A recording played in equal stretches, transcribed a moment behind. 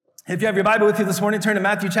If you have your Bible with you this morning, turn to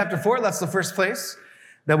Matthew chapter 4. That's the first place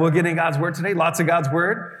that we'll get in God's Word today. Lots of God's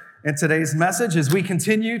Word in today's message as we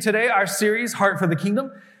continue today our series, Heart for the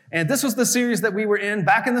Kingdom. And this was the series that we were in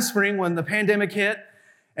back in the spring when the pandemic hit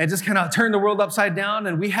and just kind of turned the world upside down.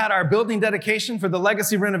 And we had our building dedication for the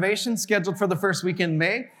legacy renovation scheduled for the first week in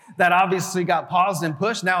May. That obviously got paused and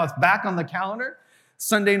pushed. Now it's back on the calendar,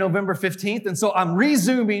 Sunday, November 15th. And so I'm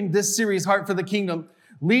resuming this series, Heart for the Kingdom,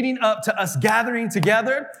 leading up to us gathering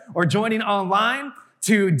together or joining online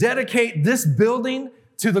to dedicate this building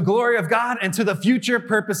to the glory of God and to the future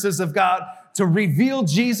purposes of God, to reveal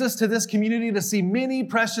Jesus to this community, to see many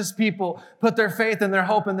precious people put their faith and their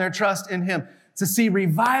hope and their trust in Him, to see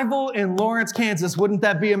revival in Lawrence, Kansas. Wouldn't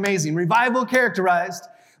that be amazing? Revival characterized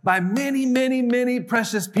by many, many, many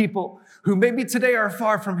precious people who maybe today are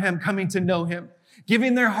far from Him, coming to know Him,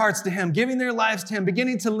 giving their hearts to Him, giving their lives to Him,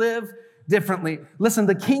 beginning to live differently. Listen,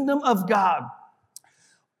 the kingdom of God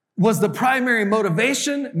was the primary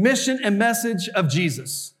motivation, mission, and message of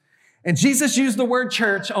Jesus. And Jesus used the word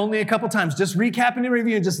church only a couple times, just recapping and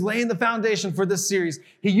reviewing, just laying the foundation for this series.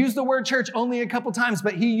 He used the word church only a couple times,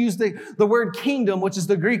 but he used the word kingdom, which is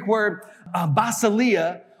the Greek word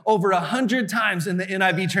basileia, over 100 times in the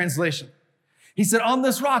NIV translation. He said, on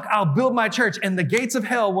this rock, I'll build my church, and the gates of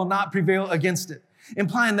hell will not prevail against it,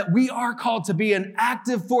 implying that we are called to be an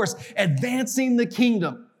active force advancing the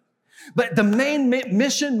kingdom. But the main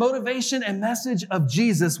mission, motivation, and message of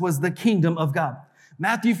Jesus was the kingdom of God.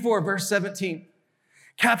 Matthew 4, verse 17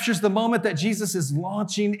 captures the moment that Jesus is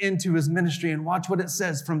launching into his ministry. And watch what it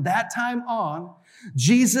says. From that time on,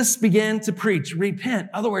 Jesus began to preach, repent. In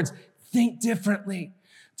other words, think differently.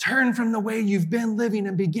 Turn from the way you've been living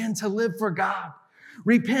and begin to live for God.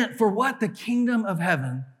 Repent, for what? The kingdom of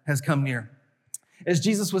heaven has come near. As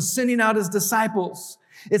Jesus was sending out his disciples,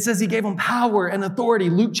 it says he gave them power and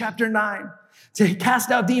authority, Luke chapter 9, to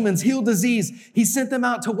cast out demons, heal disease. He sent them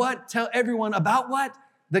out to what? Tell everyone about what?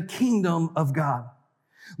 The kingdom of God.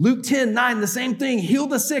 Luke 10:9, the same thing, heal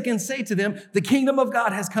the sick and say to them, the kingdom of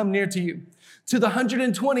God has come near to you. To the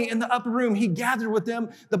 120 in the upper room, he gathered with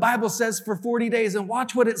them, the Bible says, for 40 days. And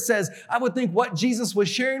watch what it says. I would think what Jesus was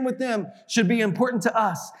sharing with them should be important to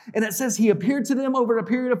us. And it says he appeared to them over a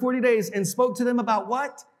period of 40 days and spoke to them about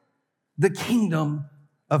what? The kingdom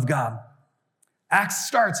of God. Acts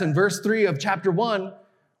starts in verse 3 of chapter 1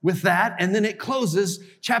 with that, and then it closes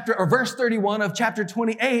verse 31 of chapter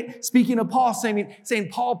 28, speaking of Paul, saying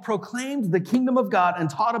Paul proclaimed the kingdom of God and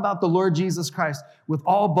taught about the Lord Jesus Christ with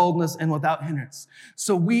all boldness and without hindrance.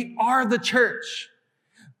 So we are the church,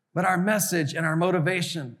 but our message and our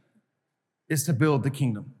motivation is to build the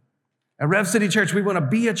kingdom. At Rev City Church, we want to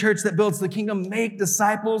be a church that builds the kingdom, make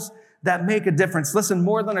disciples that make a difference. Listen,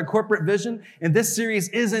 more than a corporate vision, and this series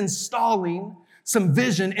is installing some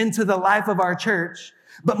vision into the life of our church.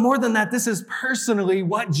 But more than that, this is personally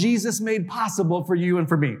what Jesus made possible for you and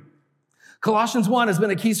for me. Colossians 1 has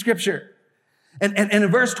been a key scripture. And in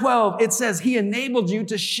verse 12, it says, he enabled you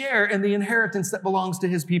to share in the inheritance that belongs to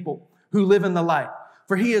his people who live in the light.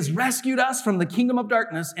 For he has rescued us from the kingdom of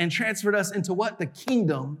darkness and transferred us into what? The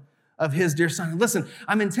kingdom of his dear son. Listen,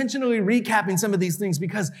 I'm intentionally recapping some of these things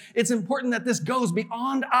because it's important that this goes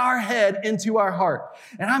beyond our head into our heart.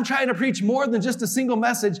 And I'm trying to preach more than just a single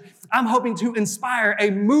message. I'm hoping to inspire a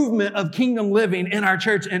movement of kingdom living in our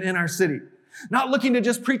church and in our city. Not looking to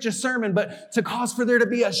just preach a sermon, but to cause for there to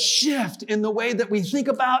be a shift in the way that we think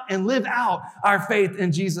about and live out our faith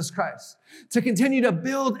in Jesus Christ. To continue to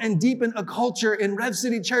build and deepen a culture in Rev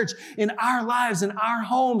City Church, in our lives, in our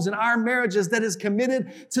homes, in our marriages that is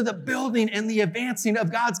committed to the building and the advancing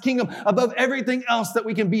of God's kingdom above everything else that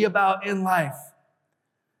we can be about in life.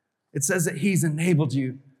 It says that he's enabled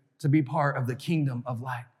you to be part of the kingdom of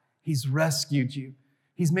light. He's rescued you.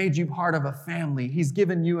 He's made you part of a family. He's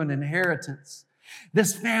given you an inheritance.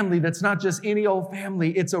 This family that's not just any old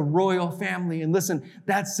family, it's a royal family. And listen,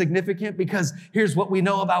 that's significant because here's what we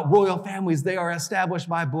know about royal families. They are established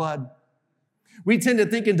by blood. We tend to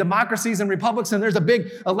think in democracies and republics, and there's a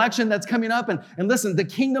big election that's coming up. And listen, the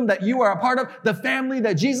kingdom that you are a part of, the family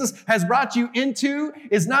that Jesus has brought you into,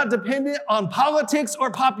 is not dependent on politics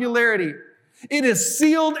or popularity. It is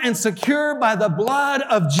sealed and secure by the blood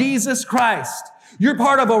of Jesus Christ. You're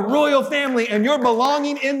part of a royal family, and your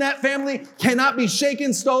belonging in that family cannot be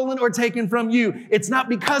shaken, stolen, or taken from you. It's not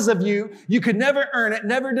because of you. You could never earn it,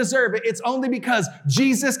 never deserve it. It's only because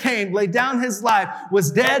Jesus came, laid down his life,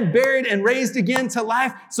 was dead, buried, and raised again to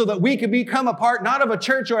life so that we could become a part, not of a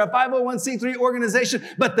church or a 501c3 organization,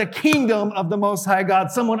 but the kingdom of the Most High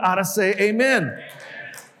God. Someone ought to say amen.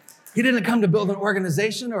 He didn't come to build an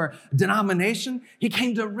organization or a denomination. He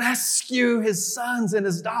came to rescue his sons and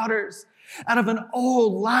his daughters. out of an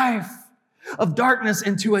old life of darkness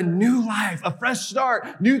into a new life, a fresh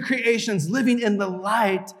start, new creations, living in the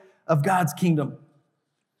light of God's kingdom.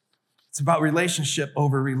 It's about relationship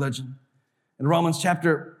over religion. In Romans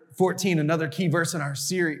chapter 14, another key verse in our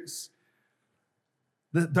series,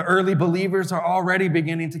 the early believers are already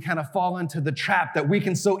beginning to kind of fall into the trap that we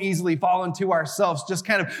can so easily fall into ourselves, just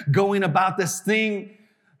kind of going about this thing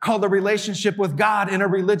called a relationship with God in a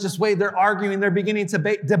religious way. They're arguing, they're beginning to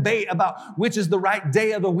debate about which is the right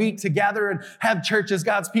day of the week to gather and have church as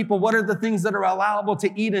God's people. What are the things that are allowable to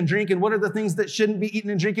eat and drink, and what are the things that shouldn't be eaten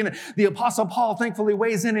and drinking? And the Apostle Paul thankfully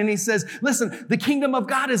weighs in and he says, listen, the kingdom of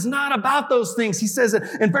God is not about those things. He says it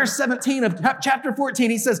in verse 17 of chapter 14,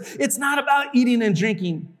 he says, it's not about eating and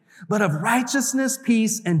drinking, but of righteousness,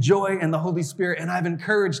 peace, and joy in the Holy Spirit. And I've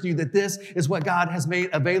encouraged you that this is what God has made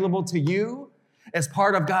available to you as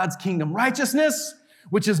part of God's kingdom. Righteousness,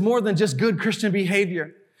 which is more than just good Christian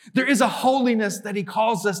behavior. There is a holiness that he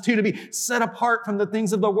calls us to be set apart from the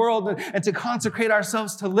things of the world and to consecrate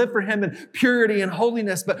ourselves to live for him in purity and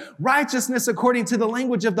holiness. But righteousness, according to the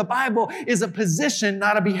language of the Bible, is a position,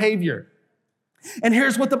 not a behavior. And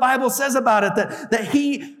here's what the Bible says about it, that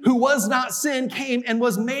he who was not sin came and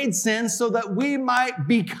was made sin so that we might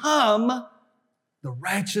become the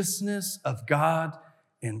righteousness of God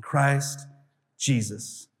in Christ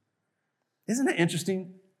Jesus. Isn't it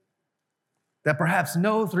interesting that perhaps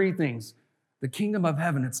no three things, the kingdom of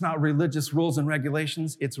heaven, it's not religious rules and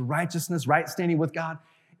regulations, it's righteousness, right standing with God,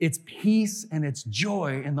 it's peace and it's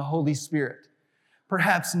joy in the Holy Spirit.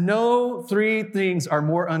 Perhaps no three things are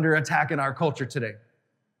more under attack in our culture today.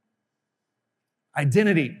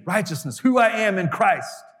 Identity, righteousness, who I am in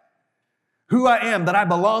Christ, who I am, that I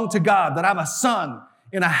belong to God, that I'm a son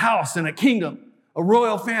in a house, in a kingdom, a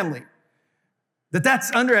royal family.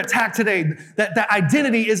 That's under attack today, that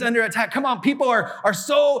identity is under attack. Come on, people are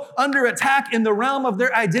so under attack in the realm of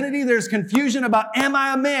their identity. There's confusion about, am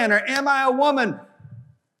I a man or am I a woman?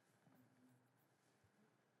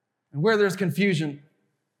 And where there's confusion,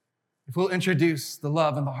 if we'll introduce the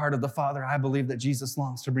love and the heart of the Father, I believe that Jesus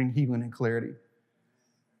longs to bring healing and clarity.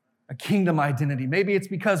 A kingdom identity. Maybe it's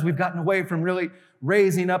because we've gotten away from really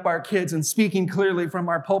raising up our kids and speaking clearly from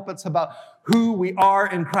our pulpits about who we are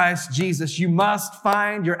in Christ Jesus. You must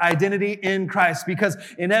find your identity in Christ, because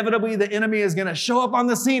inevitably the enemy is going to show up on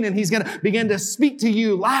the scene and he's going to begin to speak to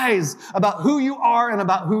you lies about who you are and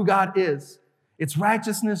about who God is. It's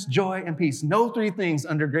righteousness, joy, and peace. No three things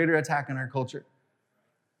under greater attack in our culture.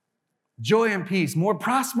 Joy and peace, more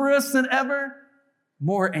prosperous than ever,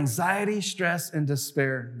 more anxiety, stress, and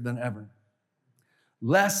despair than ever.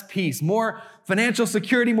 Less peace, more financial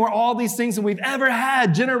security, more all these things than we've ever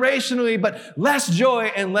had generationally, but less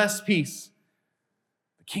joy and less peace.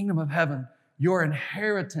 The kingdom of heaven, your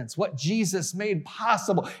inheritance, what Jesus made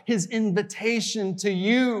possible, his invitation to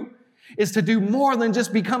you is to do more than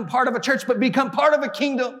just become part of a church, but become part of a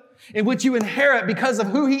kingdom in which you inherit because of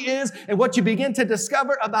who he is and what you begin to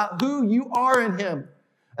discover about who you are in him.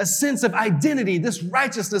 A sense of identity, this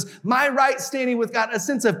righteousness, my right standing with God, a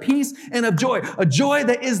sense of peace and of joy, a joy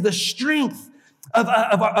that is the strength of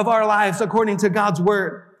our lives according to God's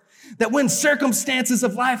word. That when circumstances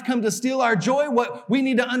of life come to steal our joy, what we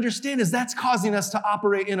need to understand is that's causing us to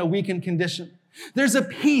operate in a weakened condition. There's a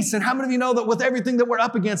peace, and how many of you know that with everything that we're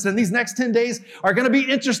up against, and these next 10 days are going to be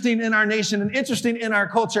interesting in our nation and interesting in our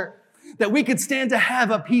culture, that we could stand to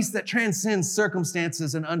have a peace that transcends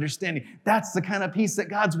circumstances and understanding. That's the kind of peace that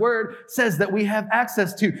God's word says that we have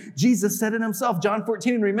access to. Jesus said it himself, John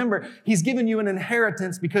 14, and remember, he's given you an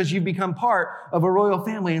inheritance because you've become part of a royal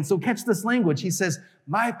family. And so catch this language. He says,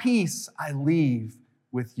 my peace I leave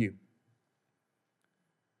with you.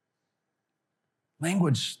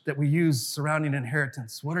 Language that we use surrounding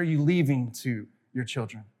inheritance. What are you leaving to your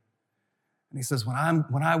children? And he says, when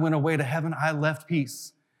I went away to heaven, I left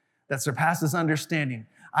peace that surpasses understanding.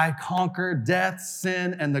 I conquered death,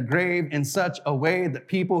 sin, and the grave in such a way that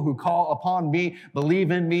people who call upon me, believe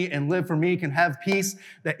in me, and live for me can have peace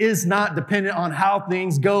that is not dependent on how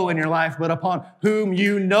things go in your life, but upon whom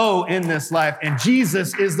you know in this life. And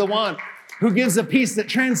Jesus is the one who gives a peace that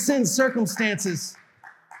transcends circumstances.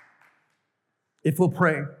 If we'll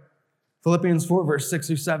pray, Philippians 4, verse 6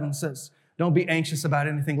 through 7 says, don't be anxious about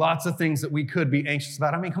anything. Lots of things that we could be anxious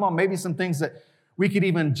about. I mean, come on, maybe some things that we could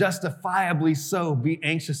even justifiably so be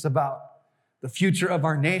anxious about. The future of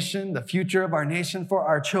our nation, the future of our nation for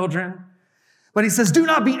our children. But he says, do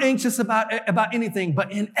not be anxious about anything,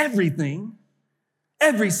 but in everything,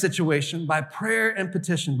 every situation, by prayer and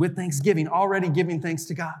petition, with thanksgiving, already giving thanks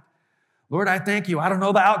to God. Lord, I thank you. I don't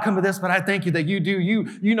know the outcome of this, but I thank you that you do.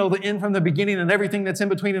 You know the end from the beginning and everything that's in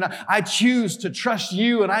between. And I choose to trust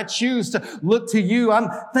you and I choose to look to you. I'm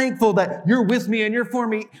thankful that you're with me and you're for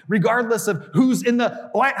me, regardless of who's in the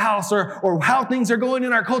White House or how things are going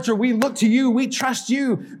in our culture. We look to you. We trust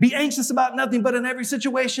you. Be anxious about nothing, but in every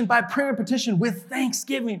situation, by prayer and petition with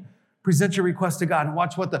thanksgiving, present your request to God and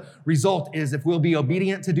watch what the result is if we'll be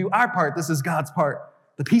obedient to do our part. This is God's part.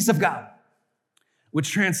 The peace of God, which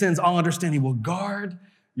transcends all understanding, will guard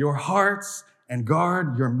your hearts and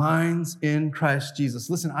guard your minds in Christ Jesus.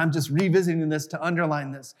 Listen, I'm just revisiting this to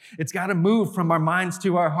underline this. It's got to move from our minds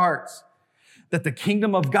to our hearts. That the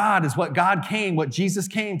kingdom of God is what Jesus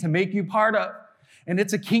came to make you part of. And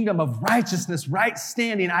it's a kingdom of righteousness, right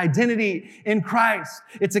standing, identity in Christ.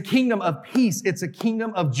 It's a kingdom of peace. It's a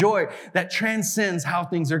kingdom of joy that transcends how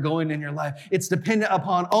things are going in your life. It's dependent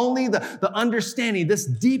upon only the understanding, this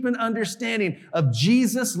deepened understanding of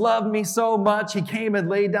Jesus loved me so much. He came and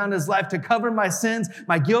laid down his life to cover my sins,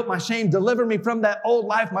 my guilt, my shame, deliver me from that old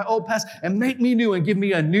life, my old past, and make me new and give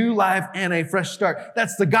me a new life and a fresh start.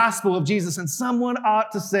 That's the gospel of Jesus. And someone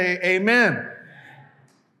ought to say amen.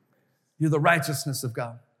 You're the righteousness of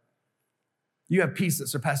God. You have peace that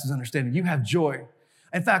surpasses understanding. You have joy.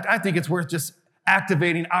 In fact, I think it's worth just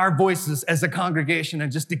activating our voices as a congregation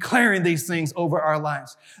and just declaring these things over our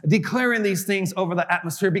lives, declaring these things over the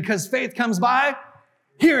atmosphere, because faith comes by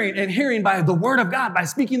hearing, and hearing by the word of God, by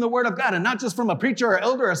speaking the word of God, and not just from a preacher or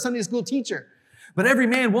elder or a Sunday school teacher, but every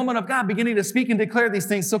man, woman of God beginning to speak and declare these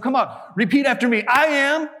things. So come on, repeat after me. I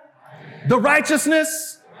am the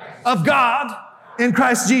righteousness of God in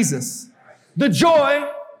Christ Jesus. The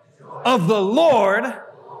joy of the Lord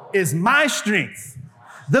is my strength.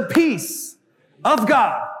 The peace of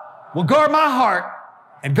God will guard my heart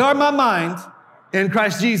and guard my mind in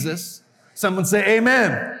Christ Jesus. Someone say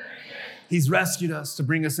amen. He's rescued us to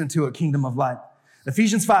bring us into a kingdom of light.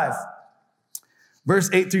 Ephesians 5, verse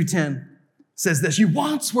 8 through 10 says this: you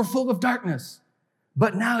once were full of darkness,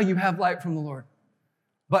 but now you have light from the Lord.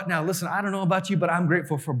 But now, listen, I don't know about you, but I'm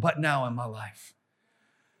grateful for but now in my life.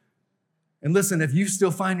 And listen, if you still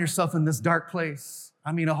find yourself in this dark place,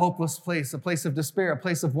 a hopeless place, a place of despair, a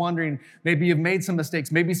place of wandering, maybe you've made some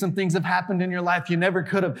mistakes, maybe some things have happened in your life you never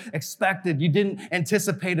could have expected, you didn't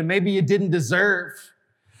anticipate, and maybe you didn't deserve.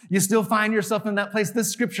 You still find yourself in that place.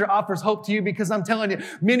 This scripture offers hope to you, because I'm telling you,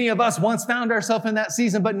 many of us once found ourselves in that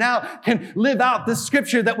season, but now can live out this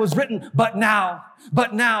scripture that was written, but now.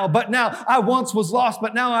 I once was lost,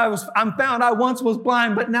 but now I'm found. I once was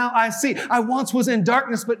blind, but now I see. I once was in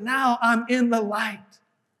darkness, but now I'm in the light.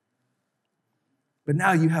 But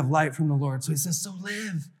now you have light from the Lord. So he says, so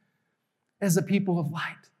live as a people of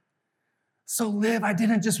light. So live. I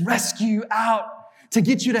didn't just rescue you out to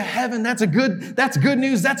get you to heaven. That's good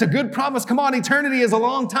news. That's a good promise. Come on, eternity is a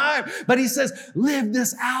long time. But he says, live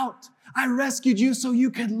this out. I rescued you so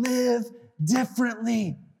you could live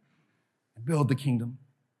differently and build the kingdom.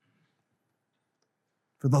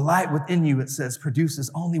 For the light within you, it says, produces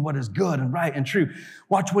only what is good and right and true.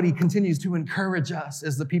 Watch what he continues to encourage us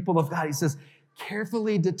as the people of God. He says,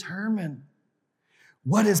 carefully determine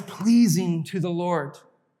what is pleasing to the Lord,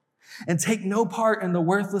 and take no part in the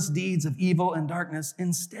worthless deeds of evil and darkness.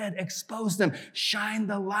 Instead, expose them. Shine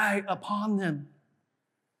the light upon them.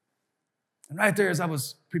 And right there, as I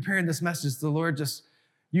was preparing this message, the Lord just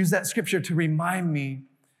used that scripture to remind me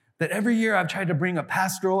that every year I've tried to bring a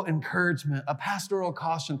pastoral encouragement, a pastoral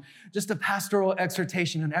caution, just a pastoral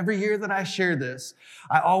exhortation. And every year that I share this,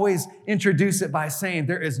 I always introduce it by saying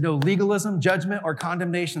there is no legalism, judgment, or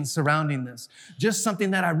condemnation surrounding this. Just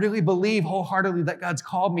something that I really believe wholeheartedly that God's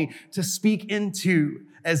called me to speak into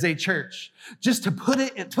as a church. Just to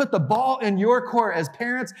put the ball in your court as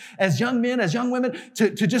parents, as young men, as young women,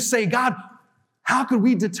 to just say, God, how could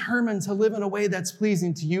we determine to live in a way that's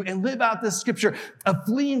pleasing to you and live out this scripture of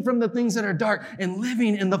fleeing from the things that are dark and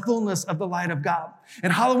living in the fullness of the light of God?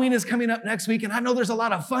 And Halloween is coming up next week, and I know there's a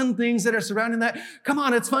lot of fun things that are surrounding that. Come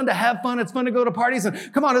on, it's fun to have fun. It's fun to go to parties,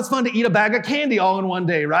 and come on, it's fun to eat a bag of candy all in one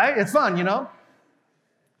day, right? It's fun,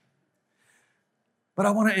 But I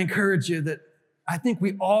want to encourage you that I think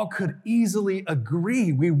we all could easily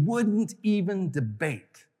agree, we wouldn't even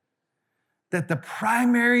debate, that the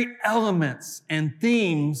primary elements and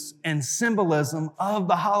themes and symbolism of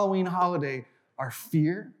the Halloween holiday are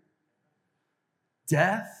fear,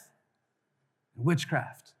 death, and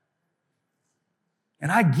witchcraft.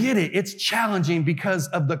 And I get it. It's challenging because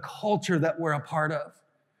of the culture that we're a part of.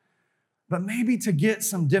 But maybe to get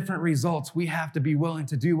some different results, we have to be willing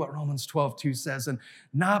to do what Romans 12:2 says and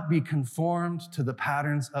not be conformed to the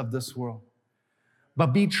patterns of this world,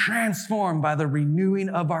 but be transformed by the renewing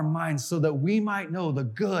of our minds so that we might know the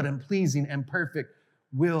good and pleasing and perfect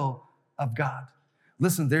will of God.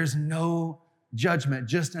 Listen, there's no judgment,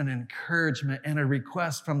 just an encouragement and a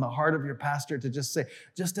request from the heart of your pastor to just say,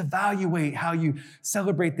 just evaluate how you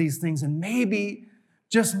celebrate these things. And maybe,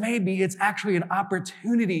 just maybe, it's actually an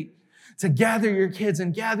opportunity to gather your kids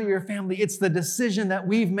and gather your family. It's the decision that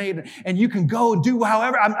we've made, and you can go do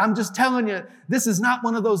however. I'm just telling you, this is not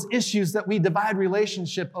one of those issues that we divide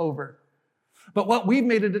relationship over. But what we've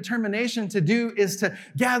made a determination to do is to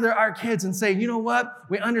gather our kids and say, you know what?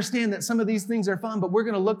 We understand that some of these things are fun, but we're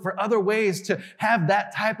going to look for other ways to have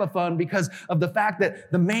that type of fun because of the fact that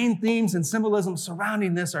the main themes and symbolism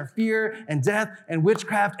surrounding this are fear and death and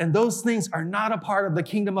witchcraft. And those things are not a part of the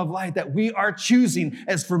kingdom of light that we are choosing.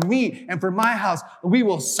 As for me and for my house, we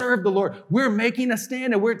will serve the Lord. We're making a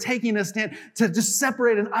stand and we're taking a stand to just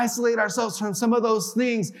separate and isolate ourselves from some of those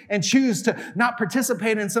things and choose to not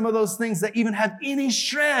participate in some of those things that even have any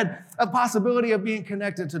shred of possibility of being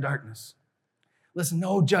connected to darkness. Listen,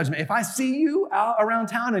 no judgment. If I see you out around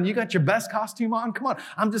town and you got your best costume on, come on,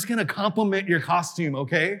 I'm just going to compliment your costume,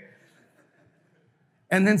 okay?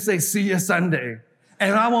 And then say, see you Sunday.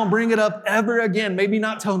 And I won't bring it up ever again, maybe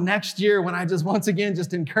not till next year when I just once again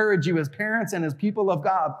just encourage you as parents and as people of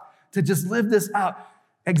God to just live this out.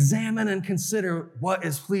 Examine and consider what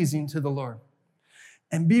is pleasing to the Lord.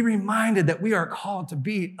 And be reminded that we are called to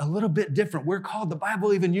be a little bit different. We're called, the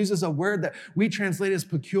Bible even uses a word that we translate as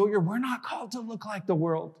peculiar. We're not called to look like the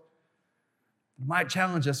world. It might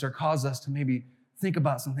challenge us or cause us to maybe think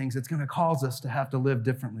about some things. It's going to cause us to have to live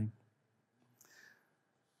differently.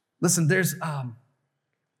 Listen, there's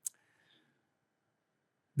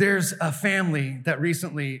a family that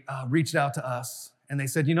recently reached out to us, and they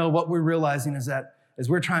said, you know, what we're realizing is that as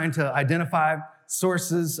we're trying to identify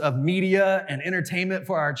sources of media and entertainment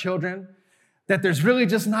for our children, that there's really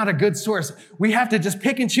just not a good source. We have to just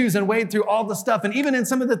pick and choose and wade through all the stuff. And even in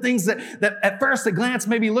some of the things that at first at glance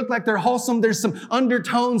maybe look like they're wholesome, there's some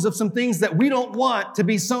undertones of some things that we don't want to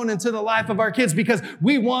be sown into the life of our kids because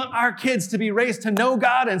we want our kids to be raised to know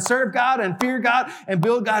God and serve God and fear God and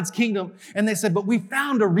build God's kingdom. And they said, but we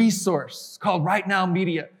found a resource called Right Now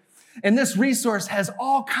Media. And this resource has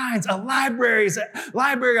all kinds of library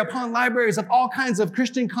upon libraries of all kinds of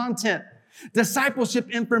Christian content, discipleship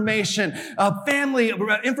information, family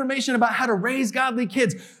information about how to raise godly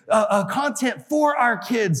kids, content for our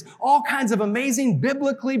kids, all kinds of amazing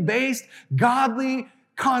biblically based, godly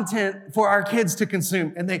content for our kids to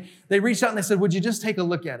consume. And they reached out and they said, would you just take a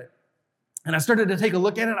look at it? And I started to take a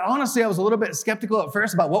look at it. Honestly, I was a little bit skeptical at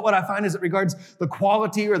first about what would I find as it regards the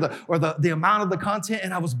quality or the amount of the content,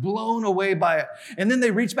 and I was blown away by it. And then they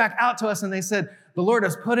reached back out to us and they said, the Lord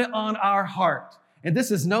has put it on our heart. And this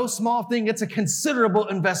is no small thing. It's a considerable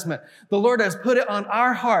investment. The Lord has put it on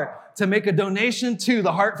our heart to make a donation to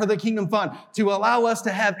the Heart for the Kingdom Fund to allow us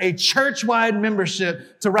to have a church-wide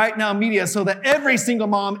membership to Right Now Media so that every single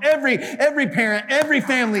mom, every parent, every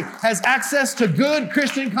family has access to good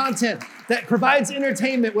Christian content that provides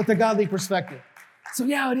entertainment with a godly perspective. So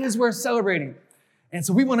yeah, it is worth celebrating. And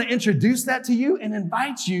so we want to introduce that to you and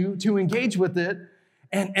invite you to engage with it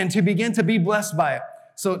and to begin to be blessed by it.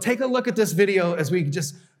 So take a look at this video as we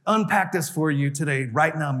just unpack this for you today,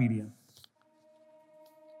 Right Now Media.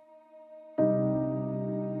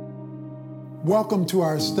 Welcome to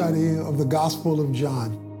our study of the Gospel of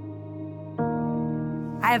John.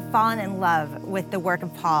 I have fallen in love with the work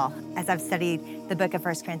of Paul as I've studied the book of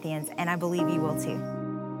 1 Corinthians, and I believe you will too.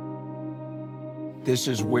 This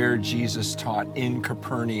is where Jesus taught in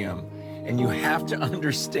Capernaum, and you have to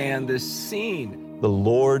understand this scene. The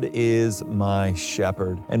Lord is my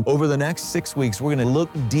shepherd. And over the next 6 weeks, we're going to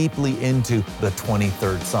look deeply into the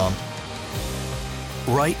 23rd Psalm.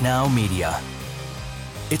 Right Now Media.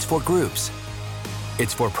 It's for groups.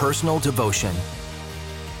 It's for personal devotion.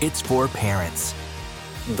 It's for parents.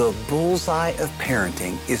 The bullseye of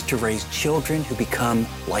parenting is to raise children who become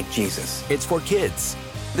like Jesus. It's for kids.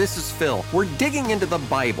 This is Phil. We're digging into the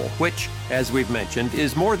Bible, which, as we've mentioned,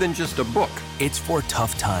 is more than just a book. It's for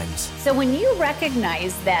tough times. So when you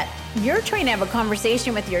recognize that you're trying to have a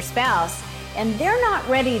conversation with your spouse and they're not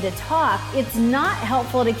ready to talk, it's not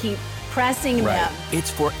helpful to keep pressing them. It's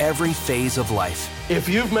for every phase of life. If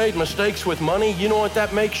you've made mistakes with money, you know what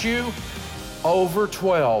that makes you? Over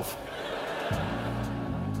 12.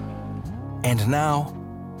 And now,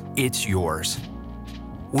 it's yours.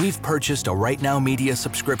 We've purchased a Right Now Media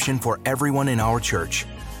subscription for everyone in our church.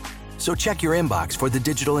 So check your inbox for the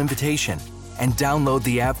digital invitation and download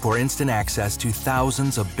the app for instant access to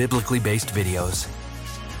thousands of biblically based videos.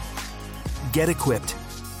 Get equipped.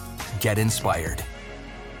 Get inspired.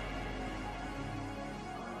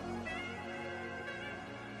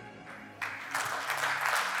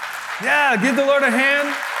 Yeah, give the Lord a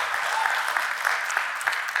hand.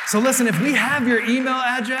 So listen, if we have your email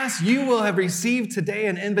address, you will have received today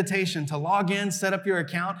an invitation to log in, set up your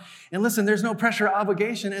account. And listen, there's no pressure or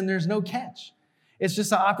obligation and there's no catch. It's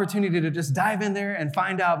just an opportunity to just dive in there and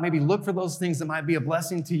find out, maybe look for those things that might be a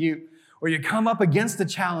blessing to you. Or you come up against a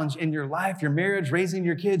challenge in your life, your marriage, raising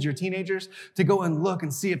your kids, your teenagers, to go and look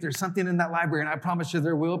and see if there's something in that library, and I promise you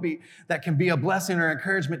there will be, that can be a blessing or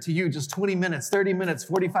encouragement to you. Just 20 minutes, 30 minutes,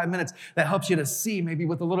 45 minutes, that helps you to see maybe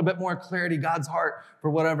with a little bit more clarity God's heart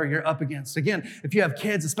for whatever you're up against. Again, if you have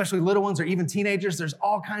kids, especially little ones or even teenagers, there's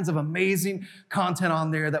all kinds of amazing content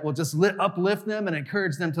on there that will just uplift them and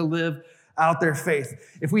encourage them to live out their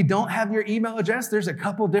faith. If we don't have your email address, there's a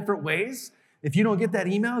couple different ways. If you don't get that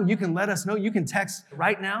email, you can let us know. You can text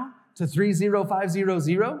right now to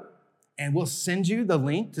 30500, and we'll send you the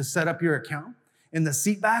link to set up your account. In the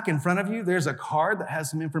seat back in front of you, there's a card that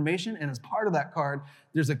has some information, and as part of that card,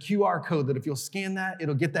 there's a QR code that if you'll scan that,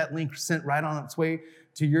 it'll get that link sent right on its way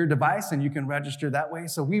to your device, and you can register that way.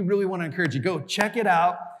 So we really want to encourage you, go check it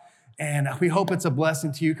out, and we hope it's a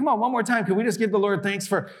blessing to you. Come on, one more time. Can we just give the Lord thanks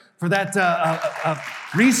for that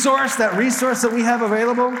resource that we have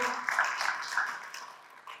available?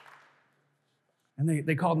 And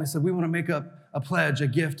they called and they said, we want to make a pledge, a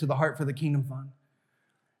gift to the Heart for the Kingdom Fund.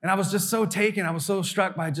 And I was just so taken, I was so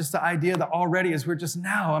struck by just the idea that already as we're just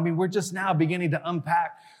now beginning to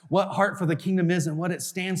unpack what Heart for the Kingdom is and what it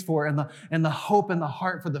stands for and the hope and the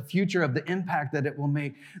heart for the future of the impact that it will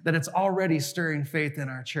make, that it's already stirring faith in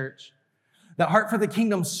our church. That Heart for the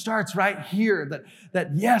Kingdom starts right here,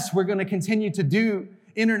 that yes, we're going to continue to do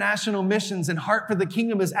international missions, and Heart for the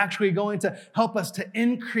Kingdom is actually going to help us to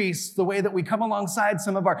increase the way that we come alongside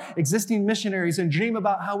some of our existing missionaries and dream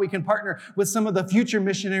about how we can partner with some of the future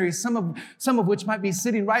missionaries, some of which might be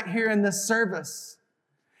sitting right here in this service.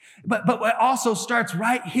 But it also starts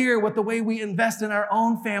right here with the way we invest in our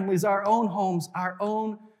own families, our own homes, our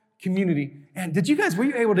own community. And were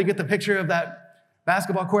you able to get the picture of that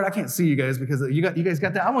basketball court? I can't see you guys because you guys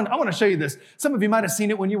got that. I want to show you this. Some of you might have seen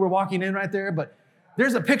it when you were walking in right there, but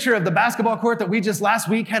there's a picture of the basketball court that we just last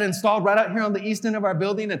week had installed right out here on the east end of our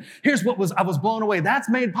building. And here's I was blown away. That's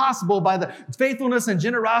made possible by the faithfulness and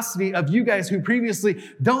generosity of you guys who previously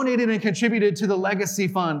donated and contributed to the Legacy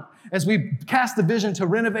Fund as we cast the vision to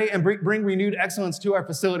renovate and bring renewed excellence to our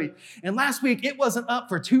facility. And last week, it wasn't up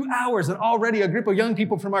for 2 hours, and already a group of young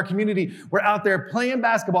people from our community were out there playing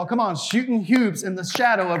basketball. Come on, shooting hoops in the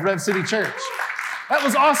shadow of Rev City Church. That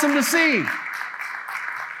was awesome to see.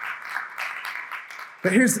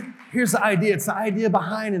 But here's the idea. It's the idea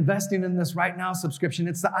behind investing in this Right Now subscription.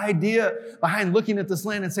 It's the idea behind looking at this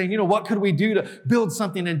land and saying, what could we do to build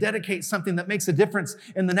something and dedicate something that makes a difference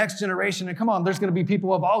in the next generation? And come on, there's going to be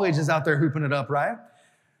people of all ages out there hooping it up, right?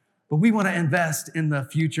 But we want to invest in the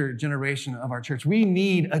future generation of our church. We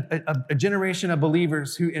need a generation of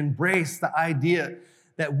believers who embrace the idea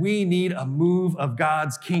that we need a move of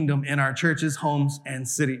God's kingdom in our churches, homes, and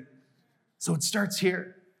city. So it starts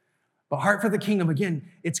here. But Heart for the Kingdom, again,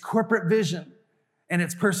 it's corporate vision and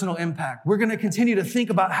it's personal impact. We're going to continue to think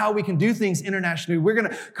about how we can do things internationally. We're going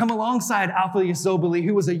to come alongside Alphaeus Zobeli,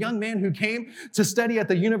 who was a young man who came to study at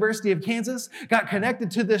the University of Kansas, got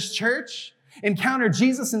connected to this church, encountered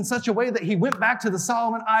Jesus in such a way that he went back to the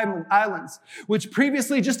Solomon Islands, which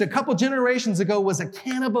previously, just a couple generations ago, was a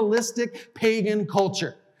cannibalistic pagan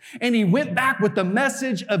culture. And he went back with the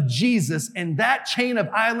message of Jesus, and that chain of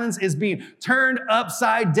islands is being turned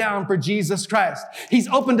upside down for Jesus Christ. He's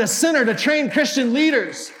opened a center to train Christian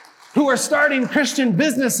leaders who are starting Christian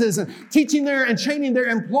businesses and teaching and training their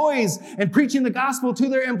employees and preaching the gospel to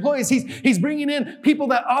their employees. He's bringing in people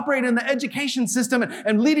that operate in the education system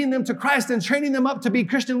and leading them to Christ and training them up to be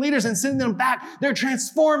Christian leaders and sending them back. They're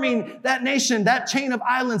transforming that nation, that chain of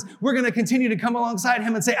islands. We're going to continue to come alongside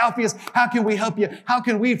him and say, Alphaeus, how can we help you? How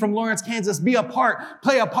can we from Lawrence, Kansas, be a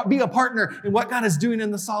partner in what God is doing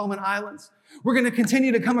in the Solomon Islands? We're going to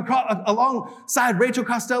continue to come alongside Rachel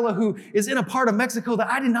Costello, who is in a part of Mexico that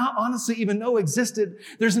I did not honestly even know existed.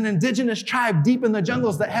 There's an indigenous tribe deep in the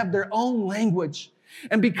jungles that have their own language.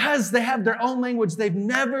 And because they have their own language, they've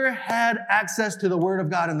never had access to the Word of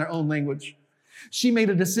God in their own language. She made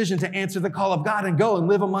a decision to answer the call of God and go and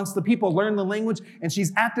live amongst the people, learn the language, and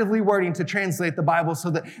she's actively working to translate the Bible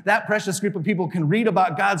so that precious group of people can read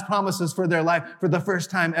about God's promises for their life for the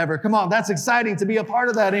first time ever. Come on, that's exciting to be a part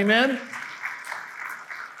of that, amen?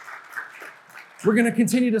 We're going to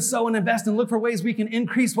continue to sow and invest and look for ways we can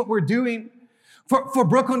increase what we're doing. For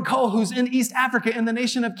Brooklyn Cole, who's in East Africa in the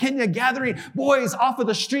nation of Kenya, gathering boys off of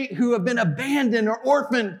the street who have been abandoned or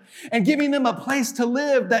orphaned and giving them a place to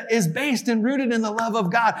live that is based and rooted in the love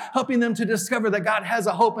of God, helping them to discover that God has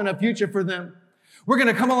a hope and a future for them. We're going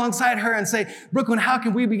to come alongside her and say, Brooklyn, how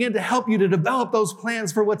can we begin to help you to develop those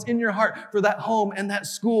plans for what's in your heart for that home and that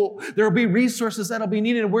school? There will be resources that'll be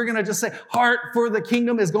needed. And we're going to just say, Heart for the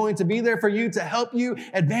Kingdom is going to be there for you to help you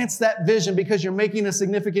advance that vision because you're making a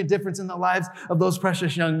significant difference in the lives of those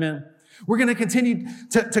precious young men. We're going to continue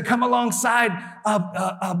to come alongside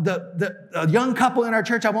the young couple in our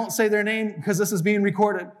church. I won't say their name because this is being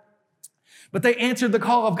recorded. But they answered the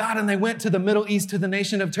call of God and they went to the Middle East, to the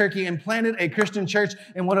nation of Turkey, and planted a Christian church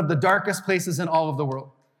in one of the darkest places in all of the world.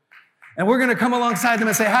 And we're going to come alongside them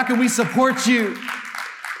and say, how can we support you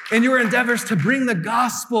in your endeavors to bring the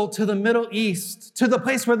gospel to the Middle East, to the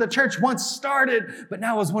place where the church once started, but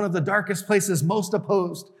now is one of the darkest places most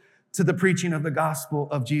opposed to the preaching of the gospel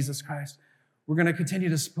of Jesus Christ. We're going to continue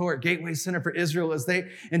to support Gateway Center for Israel as they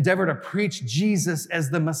endeavor to preach Jesus as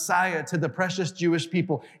the Messiah to the precious Jewish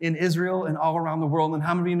people in Israel and all around the world. And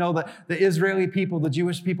how many of you know that the Israeli people, the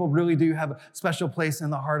Jewish people, really do have a special place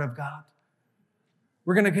in the heart of God?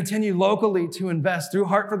 We're going to continue locally to invest through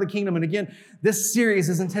Heart for the Kingdom. And again, this series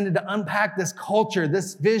is intended to unpack this culture,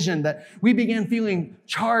 this vision that we began feeling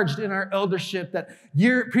charged in our eldership, that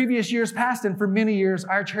previous years past and for many years,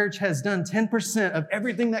 our church has done 10% of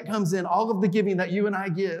everything that comes in, all of the giving that you and I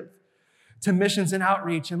give to missions and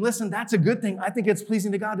outreach. And listen, that's a good thing. I think it's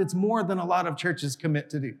pleasing to God. It's more than a lot of churches commit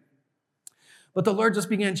to do. But the Lord just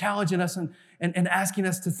began challenging us and asking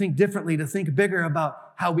us to think differently, to think bigger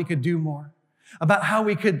about how we could do more, about how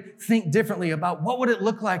we could think differently, about what would it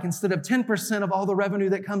look like instead of 10% of all the revenue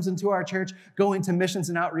that comes into our church going to missions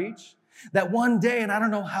and outreach. That one day, and I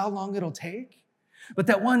don't know how long it'll take, but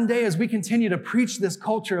that one day as we continue to preach this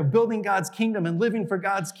culture of building God's kingdom and living for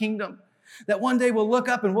God's kingdom, that one day we'll look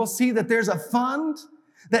up and we'll see that there's a fund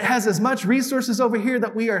that has as much resources over here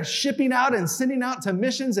that we are shipping out and sending out to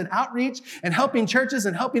missions and outreach and helping churches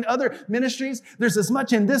and helping other ministries. There's as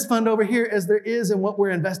much in this fund over here as there is in what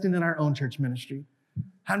we're investing in our own church ministry.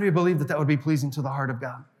 How many of you believe that that would be pleasing to the heart of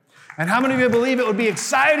God? And how many of you believe it would be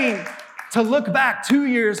exciting to look back 2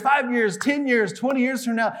 years, 5 years, 10 years, 20 years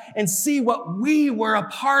from now and see what we were a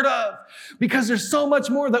part of? Because there's so much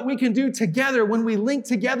more that we can do together when we link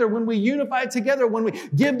together, when we unify together, when we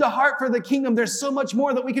give to Heart for the Kingdom. There's so much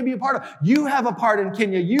more that we can be a part of. You have a part in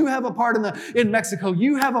Kenya. You have a part in Mexico.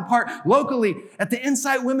 You have a part locally at the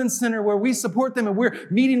Insight Women's Center where we support them and we're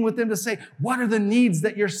meeting with them to say, what are the needs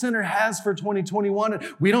that your center has for 2021?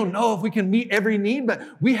 And we don't know if we can meet every need, but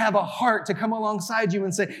we have a heart to come alongside you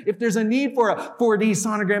and say, if there's a need for a 4D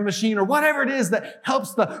sonogram machine or whatever it is that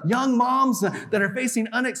helps the young moms that are facing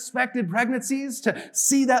unexpected pregnancies to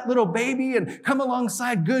see that little baby and come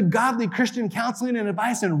alongside good, godly Christian counseling and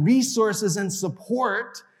advice and resources and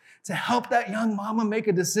support to help that young mama make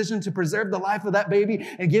a decision to preserve the life of that baby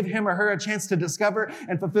and give him or her a chance to discover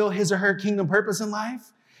and fulfill his or her kingdom purpose in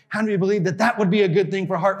life. How many believe that that would be a good thing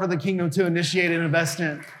for Heart for the Kingdom to initiate and invest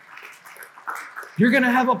in? You're going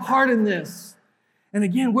to have a part in this. And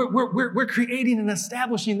again, we're creating and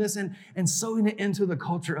establishing this and sowing it into the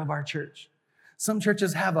culture of our church. Some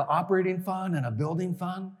churches have an operating fund and a building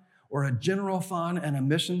fund, or a general fund and a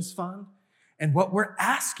missions fund. And what we're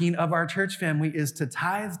asking of our church family is to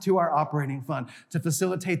tithe to our operating fund to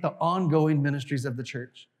facilitate the ongoing ministries of the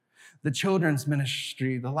church. The children's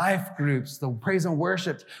ministry, the life groups, the praise and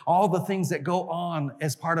worship, all the things that go on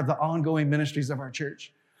as part of the ongoing ministries of our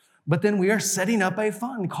church. But then we are setting up a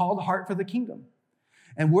fund called Heart for the Kingdom.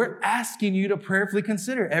 And we're asking you to prayerfully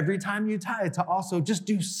consider every time you tithe to also just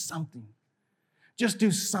do something. Just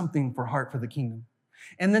do something for Heart for the Kingdom.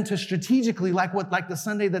 And then to strategically, like the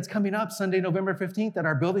Sunday that's coming up, Sunday, November 15th, at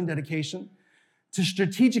our building dedication, to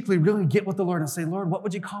strategically really get with the Lord and say, Lord, what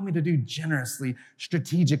would you call me to do generously,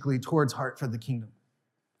 strategically towards Heart for the Kingdom?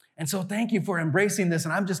 And so thank you for embracing this.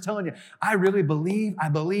 And I'm just telling you, I really believe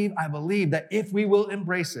that if we will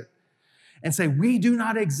embrace it, and say, we do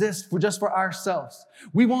not exist just for ourselves.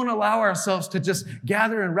 We won't allow ourselves to just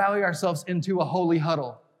gather and rally ourselves into a holy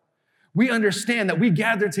huddle. We understand that we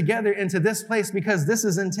gather together into this place because this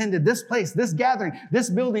is intended, this place, this gathering, this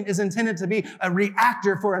building is intended to be a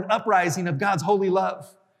reactor for an uprising of God's holy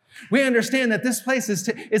love. We understand that this place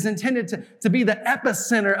is intended to be the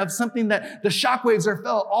epicenter of something that the shockwaves are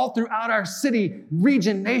felt all throughout our city,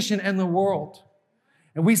 region, nation, and the world.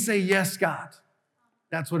 And we say, yes, God.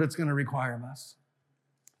 That's what it's going to require of us,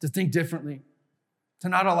 to think differently, to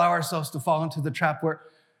not allow ourselves to fall into the trap where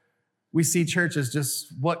we see church as just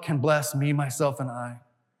what can bless me, myself, and I.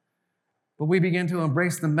 but we begin to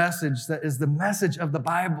embrace the message that is the message of the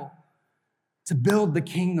Bible, to build the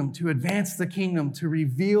kingdom, to advance the kingdom, to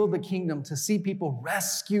reveal the kingdom, to see people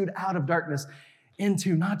rescued out of darkness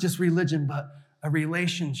into not just religion, but a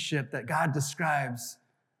relationship that God describes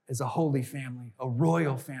as a holy family, a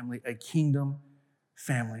royal family, a kingdom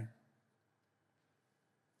family.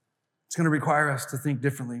 It's going to require us to think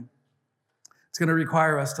differently. It's going to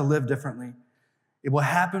require us to live differently. It will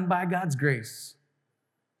happen by God's grace.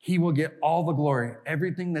 He will get all the glory.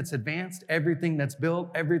 Everything that's advanced, everything that's built,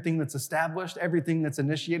 everything that's established, everything that's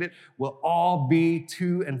initiated will all be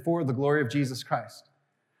to and for the glory of Jesus Christ.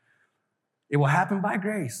 It will happen by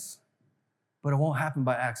grace, but it won't happen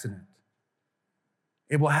by accident.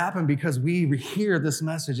 It will happen because we hear this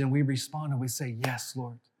message and we respond and we say, yes,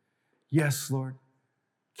 Lord. Yes, Lord.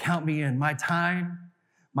 Count me in. My time,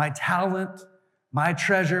 my talent, my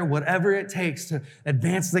treasure, whatever it takes to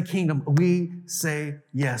advance the kingdom, we say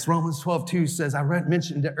yes. Romans 12:2 says, I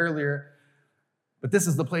mentioned it earlier, but this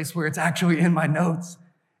is the place where it's actually in my notes.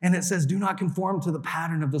 And it says, do not conform to the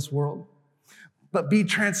pattern of this world, but be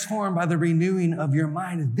transformed by the renewing of your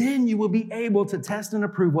mind. Then you will be able to test and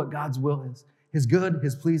approve what God's will is, his good,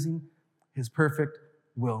 his pleasing, his perfect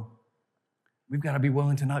will. We've got to be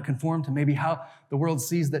willing to not conform to maybe how the world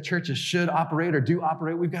sees that churches should operate or do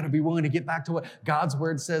operate. We've got to be willing to get back to what God's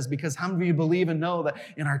word says, because how many of you believe and know that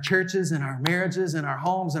in our churches, in our marriages, in our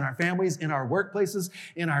homes, in our families, in our workplaces,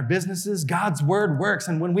 in our businesses, God's word works.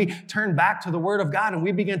 And when we turn back to the word of God and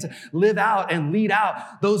we begin to live out and lead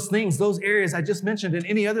out those things, those areas I just mentioned, and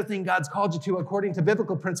any other thing God's called you to according to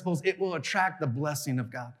biblical principles, it will attract the blessing of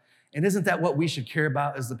God. And isn't that what we should care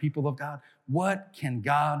about as the people of God? What can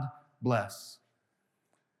God bless?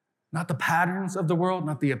 Not the patterns of the world,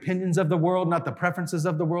 not the opinions of the world, not the preferences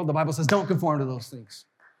of the world. The Bible says, don't conform to those things.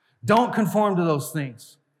 Don't conform to those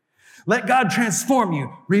things. Let God transform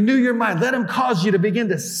you. Renew your mind. Let him cause you to begin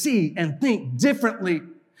to see and think differently.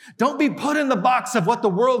 Don't be put in the box of what the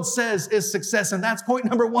world says is success. And that's point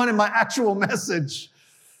number one in my actual message.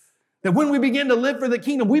 That when we begin to live for the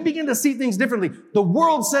kingdom, we begin to see things differently. The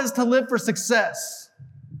world says to live for success.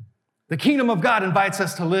 The kingdom of God invites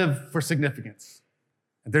us to live for significance.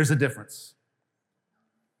 And there's a difference.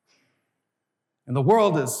 And the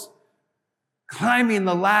world is climbing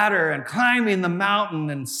the ladder and climbing the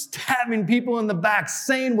mountain and stabbing people in the back,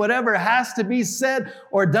 saying whatever has to be said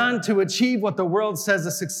or done to achieve what the world says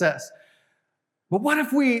is success. But what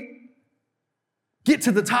if we get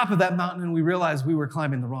to the top of that mountain and we realize we were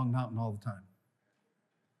climbing the wrong mountain all the time?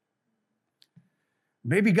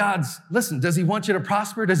 Maybe listen, does he want you to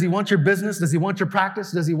prosper? Does he want your business? Does he want your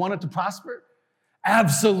practice? Does he want it to prosper?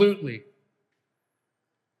 Absolutely.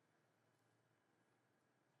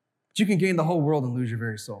 But you can gain the whole world and lose your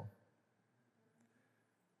very soul.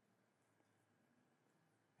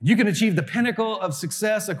 You can achieve the pinnacle of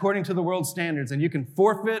success according to the world's standards, and you can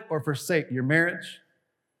forfeit or forsake your marriage,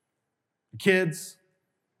 your kids,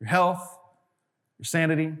 your health, your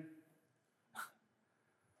sanity.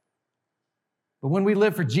 But when we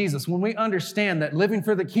live for Jesus, when we understand that living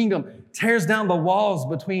for the kingdom tears down the walls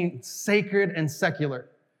between sacred and secular.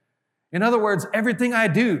 In other words, everything I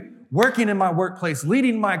do, working in my workplace,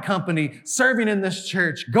 leading my company, serving in this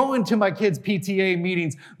church, going to my kids' PTA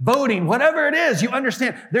meetings, voting, whatever it is, you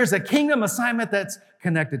understand there's a kingdom assignment that's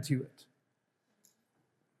connected to it.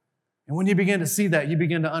 And when you begin to see that, you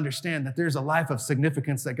begin to understand that there's a life of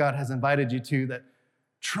significance that God has invited you to that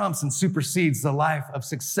trumps and supersedes the life of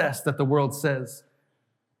success that the world says.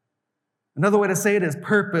 Another way to say it is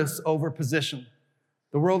purpose over position.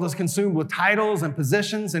 The world is consumed with titles and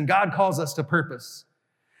positions, and God calls us to purpose.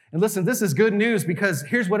 And listen, this is good news, because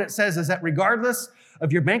here's what it says is that regardless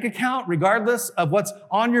of your bank account, regardless of what's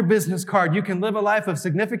on your business card, you can live a life of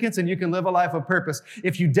significance and you can live a life of purpose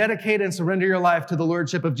if you dedicate and surrender your life to the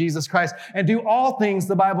Lordship of Jesus Christ and do all things,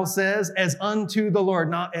 the Bible says, as unto the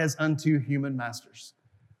Lord, not as unto human masters.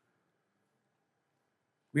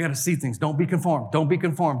 We got to see things. Don't be conformed. Don't be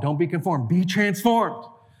conformed. Don't be conformed. Be transformed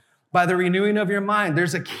by the renewing of your mind.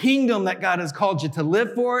 There's a kingdom that God has called you to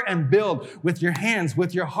live for and build with your hands,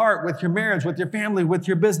 with your heart, with your marriage, with your family, with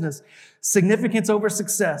your business. Significance over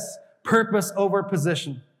success, purpose over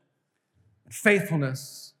position,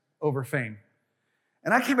 faithfulness over fame.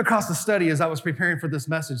 And I came across a study as I was preparing for this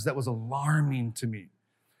message that was alarming to me.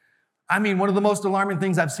 I mean, one of the most alarming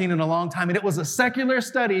things I've seen in a long time. And it was a secular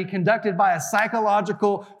study conducted by a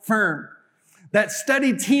psychological firm that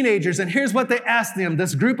studied teenagers. And here's what they asked them,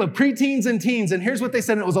 this group of preteens and teens. And here's what they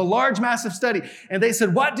said. And it was a large, massive study. And they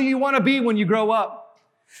said, what do you want to be when you grow up?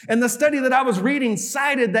 And the study that I was reading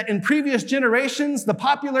cited that in previous generations, the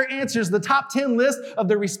popular answers, the top 10 list of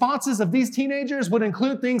the responses of these teenagers would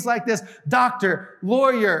include things like this: doctor,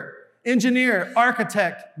 lawyer, engineer,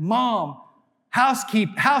 architect, mom,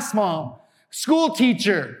 house mom, school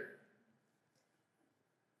teacher.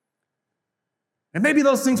 And maybe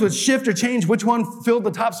those things would shift or change which one filled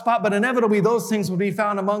the top spot, but inevitably those things would be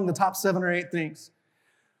found among the top 7 or 8 things.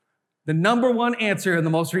 The number one answer in the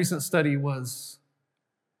most recent study was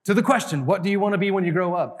to the question, what do you want to be when you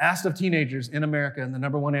grow up? Asked of teenagers in America, and the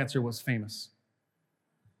number one answer was famous.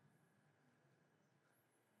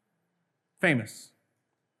 Famous.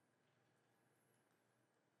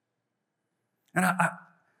 And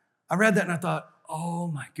I read that and I thought, oh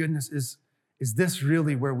my goodness, is this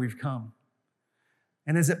really where we've come?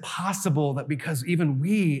 And is it possible that because even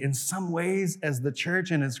we, in some ways, as the church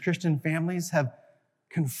and as Christian families, have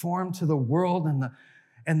conformed to the world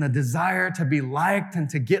and the desire to be liked and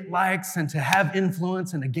to get likes and to have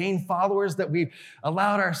influence and to gain followers, that we've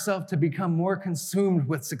allowed ourselves to become more consumed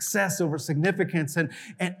with success over significance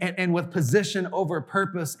and with position over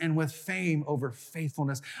purpose and with fame over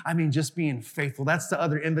faithfulness. I mean, just being faithful. That's the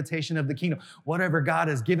other invitation of the kingdom. Whatever God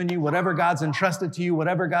has given you, whatever God's entrusted to you,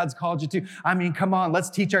 whatever God's called you to, I mean, come on,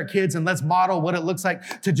 let's teach our kids and let's model what it looks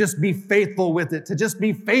like to just be faithful with it, to just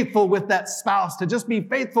be faithful with that spouse, to just be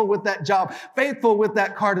faithful with that job, faithful with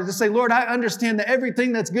that car, to just say, Lord, I understand that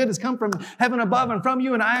everything that's good has come from heaven above and from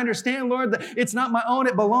you, and I understand, Lord, that it's not my own,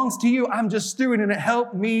 it belongs to you. I'm just stewarding it.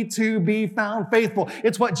 Help me to be found faithful.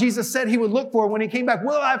 It's what Jesus said he would look for when he came back.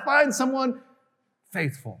 Will I find someone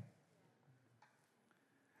faithful?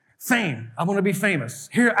 Fame. I want to be famous.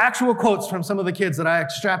 Here are actual quotes from some of the kids that I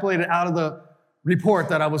extrapolated out of the report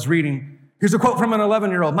that I was reading. Here's a quote from an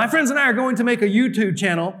 11-year-old. My friends and I are going to make a YouTube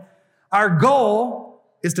channel. Our goal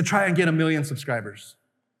is to try and get 1 million subscribers.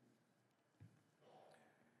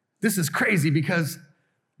 This is crazy because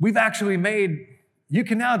we've actually you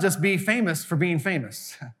can now just be famous for being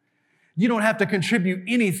famous. You don't have to contribute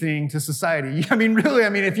anything to society. I mean, really,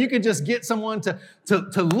 if you could just get someone to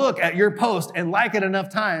look at your post and like it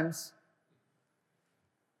enough times,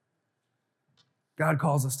 God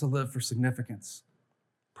calls us to live for significance,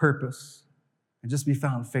 purpose, and just be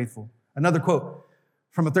found faithful. Another quote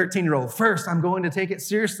from a 13-year-old. First, I'm going to take it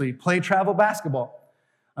seriously, play travel basketball.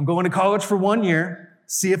 I'm going to college for 1 year,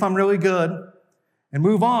 see if I'm really good, and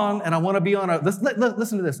move on, and I want to be on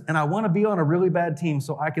listen to this, and I want to be on a really bad team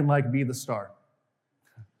so I can be the star.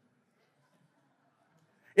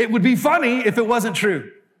 It would be funny if it wasn't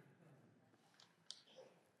true.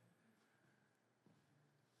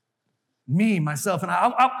 Me, myself, and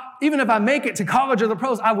I even if I make it to college or the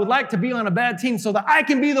pros, I would like to be on a bad team so that I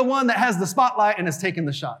can be the one that has the spotlight and is taking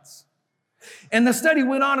the shots. And the study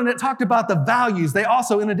went on and it talked about the values. They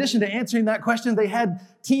also, in addition to answering that question, they had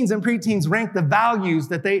teens and preteens rank the values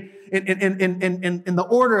that they, in the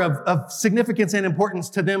order of significance and importance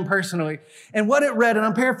to them personally. And what it read, and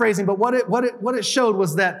I'm paraphrasing, but what it showed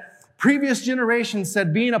was that previous generations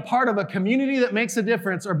said being a part of a community that makes a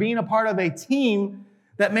difference or being a part of a team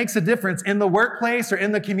that makes a difference in the workplace or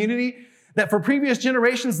in the community, that for previous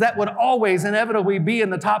generations, that would always inevitably be in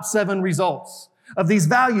the top 7 results of these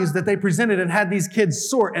values that they presented and had these kids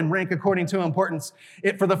sort and rank according to importance.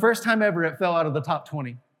 For the first time ever, it fell out of the top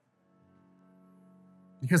 20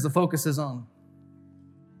 because the focus is on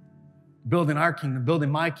building our kingdom,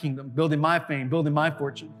 building my fame, building my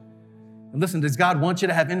fortune. And listen, does God want you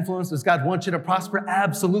to have influence? Does God want you to prosper?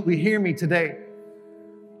 Absolutely. Hear me today.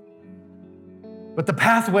 But the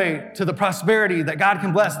pathway to the prosperity that God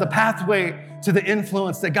can bless, the pathway to the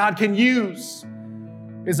influence that God can use,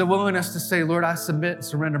 is a willingness to say, Lord, I submit and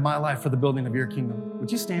surrender my life for the building of your kingdom.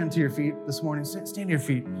 Would you stand to your feet this morning? Stand to your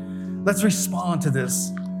feet. Let's respond to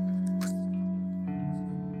this.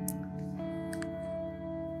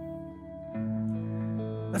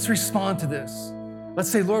 Let's respond to this. Let's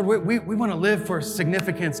say, Lord, we want to live for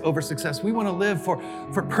significance over success. We want to live for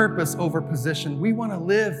purpose over position. We want to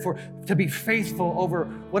live to be faithful over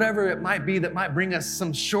whatever it might be that might bring us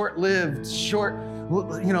some short-lived,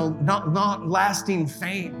 not lasting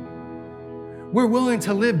fame. We're willing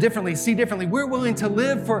to live differently, see differently. We're willing to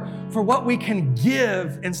live for what we can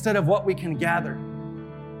give instead of what we can gather.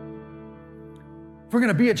 If we're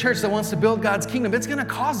going to be a church that wants to build God's kingdom, it's going to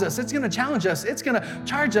cause us, it's going to challenge us, it's going to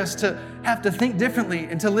charge us to have to think differently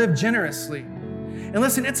and to live generously. And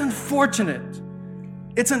listen, it's unfortunate.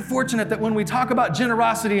 It's unfortunate that when we talk about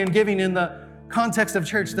generosity and giving in the context of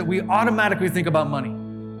church, that we automatically think about money.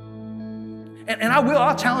 And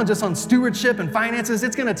I'll challenge us on stewardship and finances.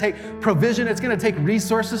 It's gonna take provision. It's gonna take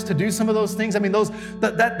resources to do some of those things. I mean,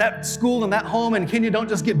 that school and that home in Kenya don't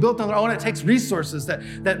just get built on their own. It takes resources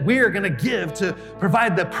that we're gonna give to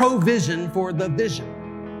provide the provision for the vision.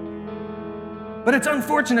 But it's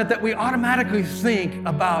unfortunate that we automatically think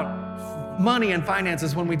about money and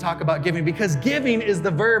finances when we talk about giving, because giving is the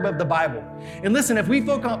verb of the Bible. And listen, if we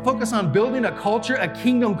focus on building a culture, a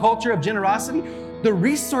kingdom culture of generosity, the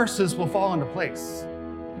resources will fall into place.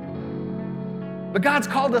 But God's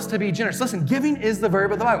called us to be generous. Listen, giving is the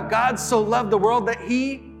verb of the Bible. God so loved the world that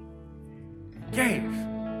he gave.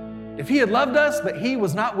 If he had loved us, but he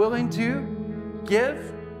was not willing to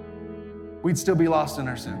give, we'd still be lost in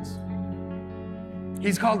our sins.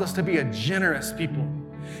 He's called us to be a generous people.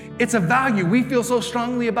 It's a value. We feel so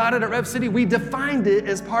strongly about it at Rev City. We defined it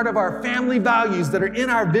as part of our family values that are in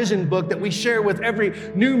our vision book that we share with every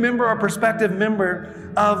new member or prospective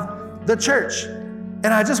member of the church. And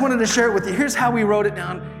I just wanted to share it with you. Here's how we wrote it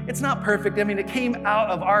down. It's not perfect. I mean, it came out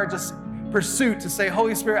of our just pursuit to say,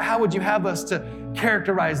 Holy Spirit, how would you have us to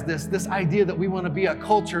characterize this idea that we want to be a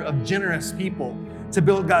culture of generous people to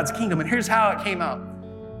build God's kingdom? And here's how it came out.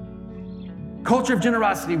 Culture of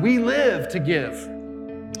generosity. We live to give.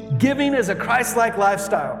 Giving is a Christ-like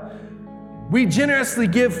lifestyle. We generously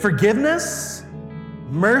give forgiveness,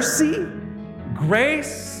 mercy,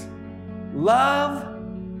 grace, love,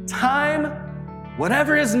 time,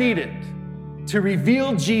 whatever is needed to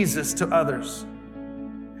reveal Jesus to others.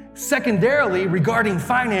 Secondarily, regarding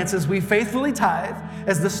finances, we faithfully tithe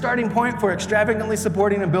as the starting point for extravagantly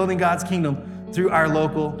supporting and building God's kingdom through our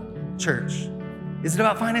local church. Is it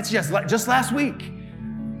about finances? Yes. Just last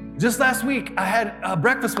week, I had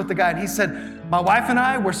breakfast with the guy, and he said, my wife and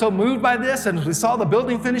I were so moved by this, and we saw the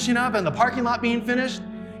building finishing up and the parking lot being finished.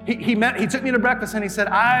 He took me to breakfast, and he said,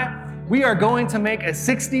 we are going to make a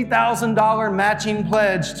 $60,000 matching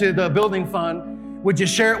pledge to the building fund. Would you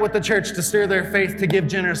share it with the church to stir their faith to give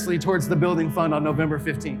generously towards the building fund on November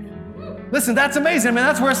 15th? Listen, that's amazing. I mean,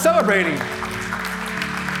 that's worth celebrating.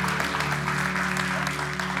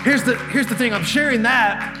 Here's the thing, I'm sharing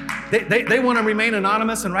that. They want to remain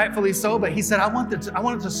anonymous, and rightfully so, but he said, I want it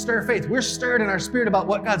to stir faith. We're stirred in our spirit about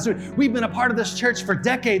what God's doing. We've been a part of this church for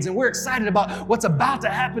decades, and we're excited about what's about to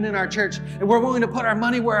happen in our church, and we're willing to put our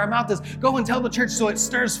money where our mouth is. Go and tell the church so it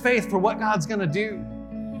stirs faith for what God's going to do.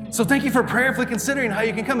 So thank you for prayerfully considering how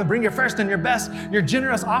you can come and bring your first and your best, your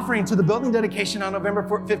generous offering to the building dedication on November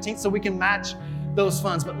 15th so we can match those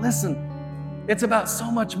funds. But listen, it's about so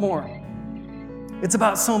much more. It's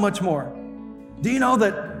about so much more. Do you know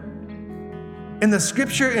that in the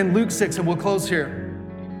scripture in Luke 6, and we'll close here,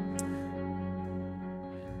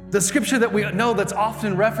 the scripture that we know that's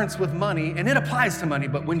often referenced with money, and it applies to money,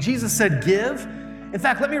 but when Jesus said give, in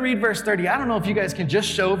fact, let me read verse 30. I don't know if you guys can just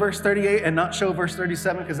show verse 38 and not show verse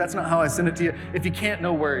 37, because that's not how I send it to you. If you can't,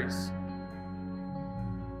 no worries.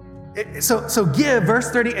 So give, verse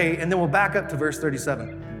 38, and then we'll back up to verse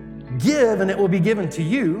 37. Give, and it will be given to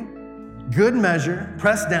you, good measure,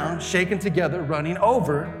 pressed down, shaken together, running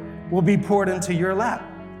over, will be poured into your lap.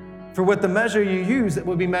 For with the measure you use, it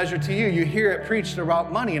will be measured to you. You hear it preached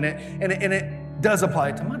about money, and it does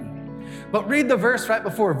apply to money. But read the verse right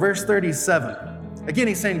before, verse 37. Again,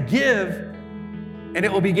 he's saying, give, and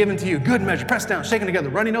it will be given to you. Good measure, pressed down, shaken together,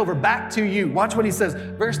 running over, back to you. Watch what he says.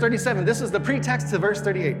 Verse 37, this is the pretext to verse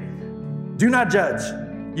 38. Do not judge,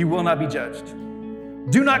 you will not be judged.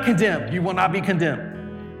 Do not condemn, you will not be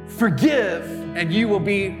condemned. Forgive, and you will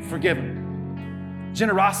be forgiven.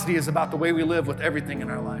 Generosity is about the way we live with everything in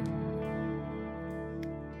our life.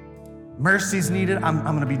 Mercy's needed. I'm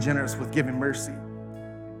going to be generous with giving mercy.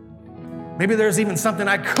 Maybe there's even something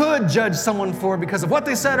I could judge someone for because of what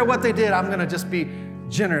they said or what they did. I'm going to just be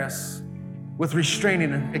generous with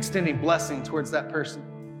restraining and extending blessing towards that person.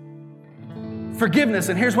 Forgiveness,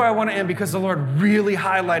 and here's where I want to end because the Lord really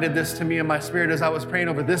highlighted this to me in my spirit as I was praying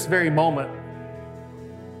over this very moment.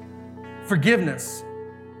 Forgiveness.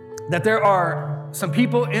 That there are some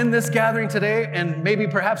people in this gathering today and maybe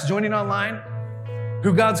perhaps joining online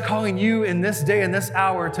who God's calling you in this day and this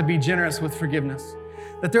hour to be generous with forgiveness.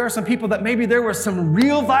 That there are some people that maybe there were some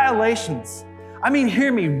real violations. I mean,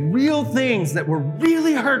 hear me, real things that were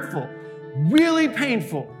really hurtful, really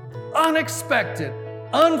painful, unexpected,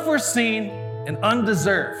 unforeseen, and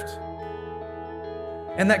undeserved.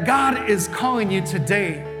 And that God is calling you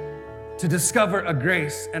today to discover a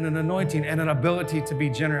grace and an anointing and an ability to be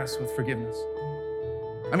generous with forgiveness.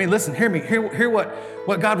 I mean, listen, hear me. Hear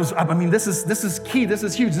what God was, I mean, this is key, this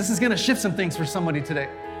is huge. This is gonna shift some things for somebody today.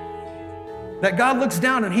 That God looks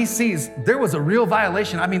down and he sees there was a real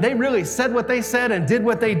violation. I mean, they really said what they said and did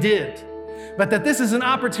what they did. but that this is an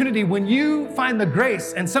opportunity when you find the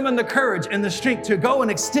grace and summon the courage and the strength to go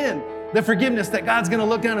and extend the forgiveness, that God's gonna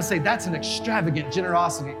look down and say, that's an extravagant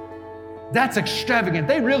generosity. That's extravagant.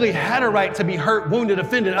 They really had a right to be hurt, wounded,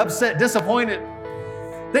 offended, upset, disappointed.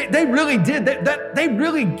 They really did. They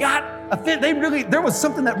really got offended. There was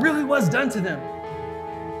something that really was done to them.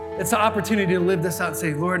 It's an opportunity to live this out and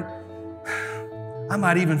say, Lord, I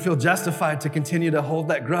might even feel justified to continue to hold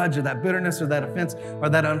that grudge or that bitterness or that offense or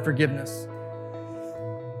that unforgiveness.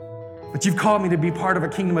 But you've called me to be part of a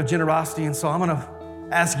kingdom of generosity, and so I'm gonna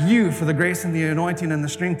ask you for the grace and the anointing and the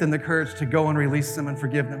strength and the courage to go and release them and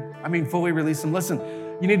forgive them. I mean, fully release them. Listen,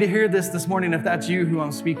 you need to hear this morning if that's you who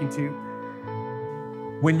I'm speaking to.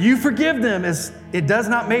 When you forgive them, it does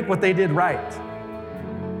not make what they did right.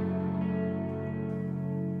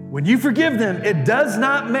 When you forgive them, it does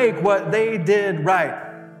not make what they did right.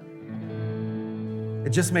 It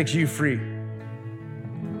just makes you free.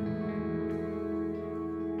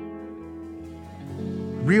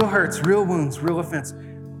 Real hurts, real wounds, real offense.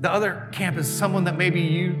 The other camp is someone that maybe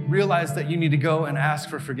you realize that you need to go and ask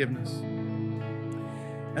for forgiveness.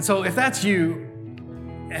 And so if that's you,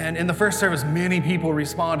 and in the first service, many people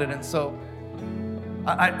responded, and so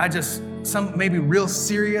some maybe real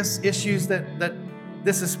serious issues that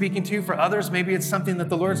this is speaking to. For others, maybe it's something that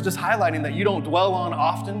the Lord's just highlighting that you don't dwell on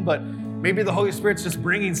often, but maybe the Holy Spirit's just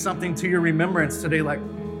bringing something to your remembrance today, like,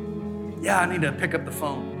 yeah, I need to pick up the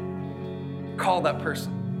phone, call that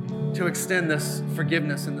person to extend this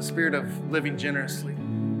forgiveness in the spirit of living generously.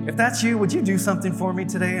 If that's you, would you do something for me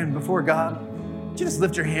today and before God? Would you just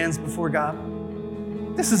lift your hands before God?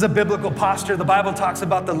 This is a biblical posture. The Bible talks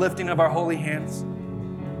about the lifting of our holy hands.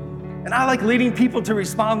 And I like leading people to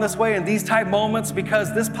respond this way in these type moments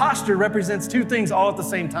because this posture represents two things all at the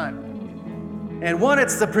same time. And one,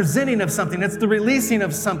 it's the presenting of something. It's the releasing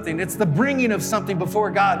of something. It's the bringing of something before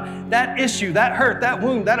God. That issue, that hurt, that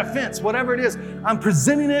wound, that offense, whatever it is, I'm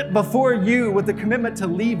presenting it before you with the commitment to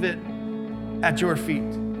leave it at your feet.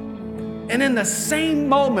 And in the same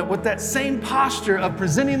moment, with that same posture of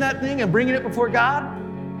presenting that thing and bringing it before God,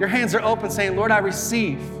 your hands are open saying, Lord, I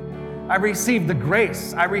receive the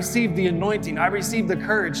grace. I receive the anointing. I receive the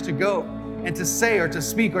courage to go and to say or to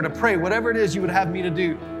speak or to pray, whatever it is you would have me to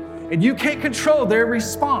do. And you can't control their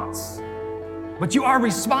response, but you are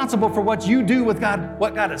responsible for what you do with God,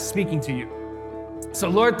 what God is speaking to you. So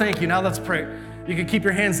Lord, thank you. Now let's pray. You can keep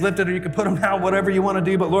your hands lifted or you can put them down, whatever you want to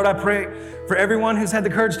do. But Lord, I pray for everyone who's had the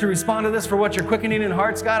courage to respond to this, for what you're quickening in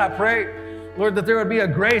hearts, God. I pray, Lord, that there would be a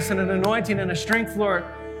grace and an anointing and a strength, Lord,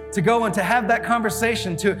 to go and to have that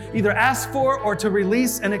conversation, to either ask for or to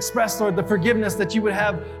release and express, Lord, the forgiveness that you would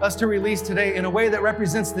have us to release today in a way that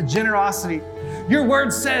represents the generosity. Your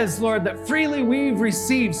word says, Lord, that freely we've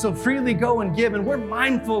received, so freely go and give. And we're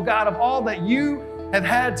mindful, God, of all that you have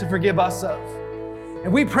had to forgive us of.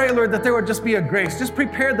 And we pray, Lord, that there would just be a grace. Just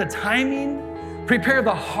prepare the timing, prepare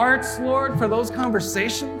the hearts, Lord, for those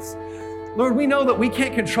conversations. Lord, we know that we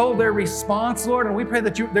can't control their response, Lord, and we pray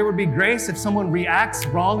that there would be grace if someone reacts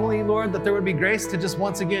wrongly, Lord, that there would be grace to just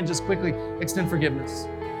once again, just quickly extend forgiveness.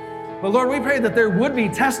 But Lord, we pray that there would be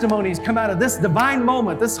testimonies come out of this divine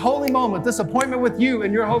moment, this holy moment, this appointment with you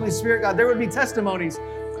and your Holy Spirit, God. There would be testimonies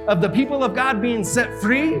of the people of God being set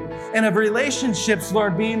free and of relationships,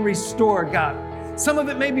 Lord, being restored, God. Some of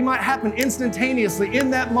it maybe might happen instantaneously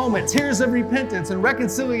in that moment, tears of repentance and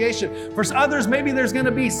reconciliation. For others, maybe there's going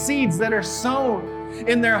to be seeds that are sown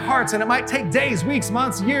in their hearts, and it might take days, weeks,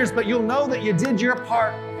 months, years, but you'll know that you did your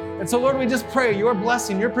part. And so, Lord, we just pray your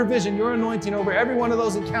blessing, your provision, your anointing over every one of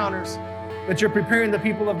those encounters that you're preparing the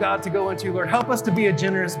people of God to go into, Lord. Help us to be a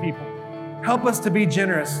generous people. Help us to be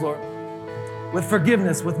generous, Lord, with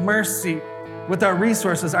forgiveness, with mercy, with our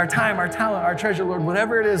resources, our time, our talent, our treasure, Lord,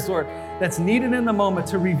 whatever it is, Lord, that's needed in the moment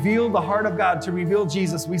to reveal the heart of God, to reveal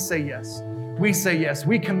Jesus, we say yes. We say yes.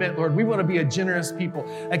 We commit, Lord. We want to be a generous people,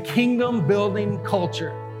 a kingdom-building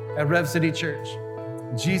culture at Rev City Church.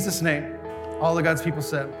 In Jesus' name, all of God's people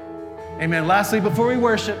said, amen. Lastly, before we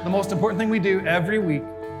worship, the most important thing we do every week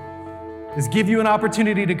is give you an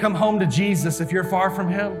opportunity to come home to Jesus if you're far from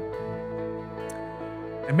Him.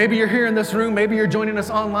 And maybe you're here in this room, maybe you're joining us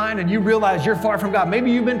online and you realize you're far from God.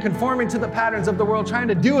 Maybe you've been conforming to the patterns of the world, trying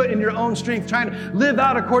to do it in your own strength, trying to live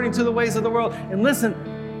out according to the ways of the world. And listen,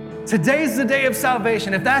 today's the day of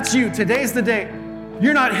salvation. If that's you, today's the day.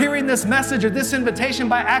 You're not hearing this message or this invitation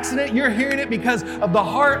by accident. You're hearing it because of the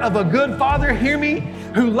heart of a good Father, hear me,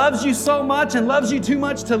 who loves you so much and loves you too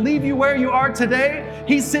much to leave you where you are today.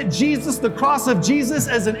 He sent Jesus, the cross of Jesus,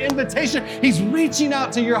 as an invitation. He's reaching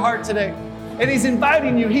out to your heart today. And He's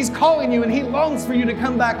inviting you, He's calling you, and He longs for you to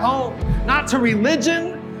come back home, not to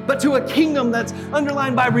religion, but to a kingdom that's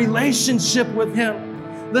underlined by relationship with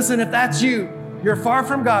Him. Listen, if that's you, you're far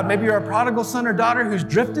from God. Maybe you're a prodigal son or daughter who's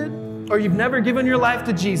drifted, or you've never given your life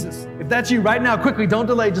to Jesus. If that's you right now, quickly, don't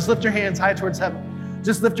delay. Just lift your hands high towards heaven.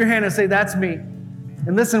 Just lift your hand and say, that's me.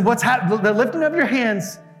 And listen, the lifting of your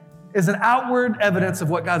hands is an outward evidence of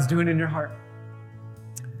what God's doing in your heart.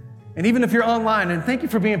 And even if you're online, and thank you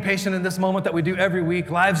for being patient in this moment that we do every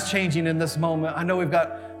week, lives changing in this moment. I know we've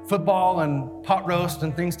got football and pot roast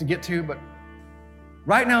and things to get to, but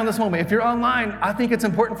right now in this moment, if you're online, I think it's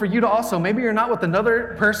important for you to also, maybe you're not with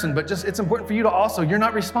another person, but just it's important for you to also, you're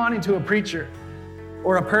not responding to a preacher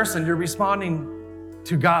or a person, you're responding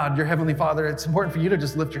to God, your Heavenly Father. It's important for you to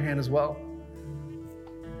just lift your hand as well.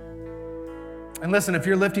 And listen, if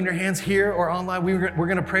you're lifting your hands here or online, we're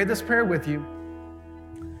going to pray this prayer with you.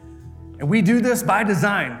 And we do this by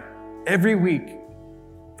design every week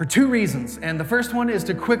for two reasons. And the first one is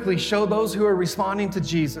to quickly show those who are responding to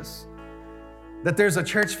Jesus that there's a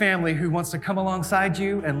church family who wants to come alongside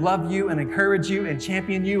you and love you and encourage you and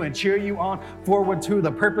champion you and cheer you on forward to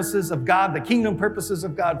the purposes of God, the kingdom purposes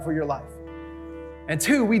of God for your life. And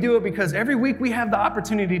two, we do it because every week we have the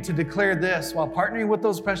opportunity to declare this while partnering with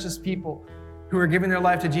those precious people who are giving their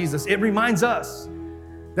life to Jesus. It reminds us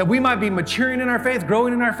that we might be maturing in our faith,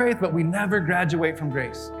 growing in our faith, but we never graduate from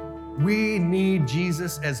grace. We need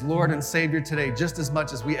Jesus as Lord and Savior today just as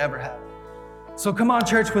much as we ever have. So come on,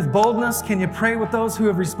 church, with boldness, can you pray with those who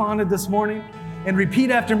have responded this morning? And repeat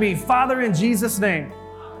after me, Father, in Jesus' name,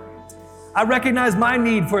 I recognize my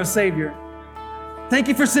need for a Savior. Thank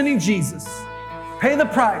you for sending Jesus. Pay the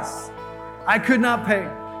price I could not pay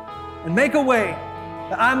and make a way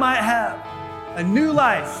that I might have a new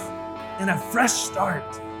life and a fresh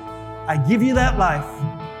start. I give you that life.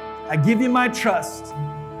 I give you my trust.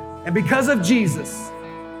 And because of Jesus,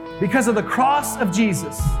 because of the cross of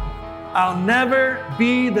Jesus, I'll never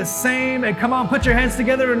be the same. And come on, put your hands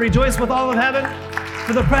together and rejoice with all of heaven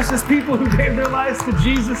for the precious people who gave their lives to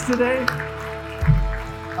Jesus today.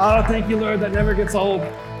 Oh, thank you, Lord, that never gets old.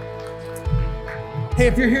 Hey,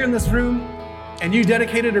 if you're here in this room and you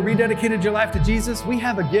dedicated or rededicated your life to Jesus, we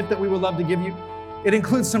have a gift that we would love to give you. It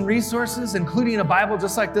includes some resources, including a Bible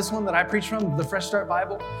just like this one that I preach from, the Fresh Start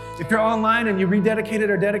Bible. If you're online and you rededicated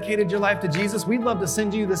or dedicated your life to Jesus, we'd love to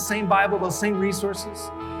send you the same Bible, those same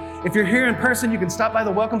resources. If you're here in person, you can stop by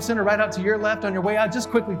the Welcome Center right out to your left on your way out.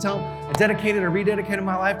 Just quickly tell them, I dedicated or rededicated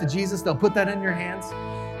my life to Jesus. They'll put that in your hands.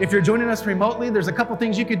 If you're joining us remotely, there's a couple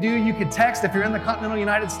things you could do. You could text, if you're in the continental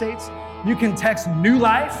United States, you can text New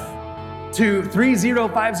Life to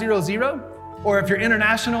 30500. Or if you're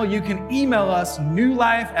international, you can email us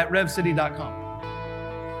newlife@revcity.com.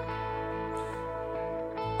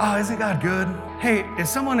 Oh, isn't God good? Hey, is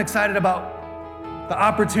someone excited about the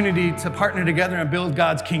opportunity to partner together and build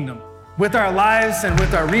God's kingdom with our lives and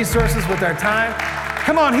with our resources, with our time?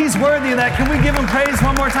 Come on, He's worthy of that. Can we give Him praise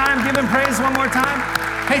one more time? Give Him praise one more time.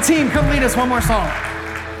 Hey, team, come lead us one more song.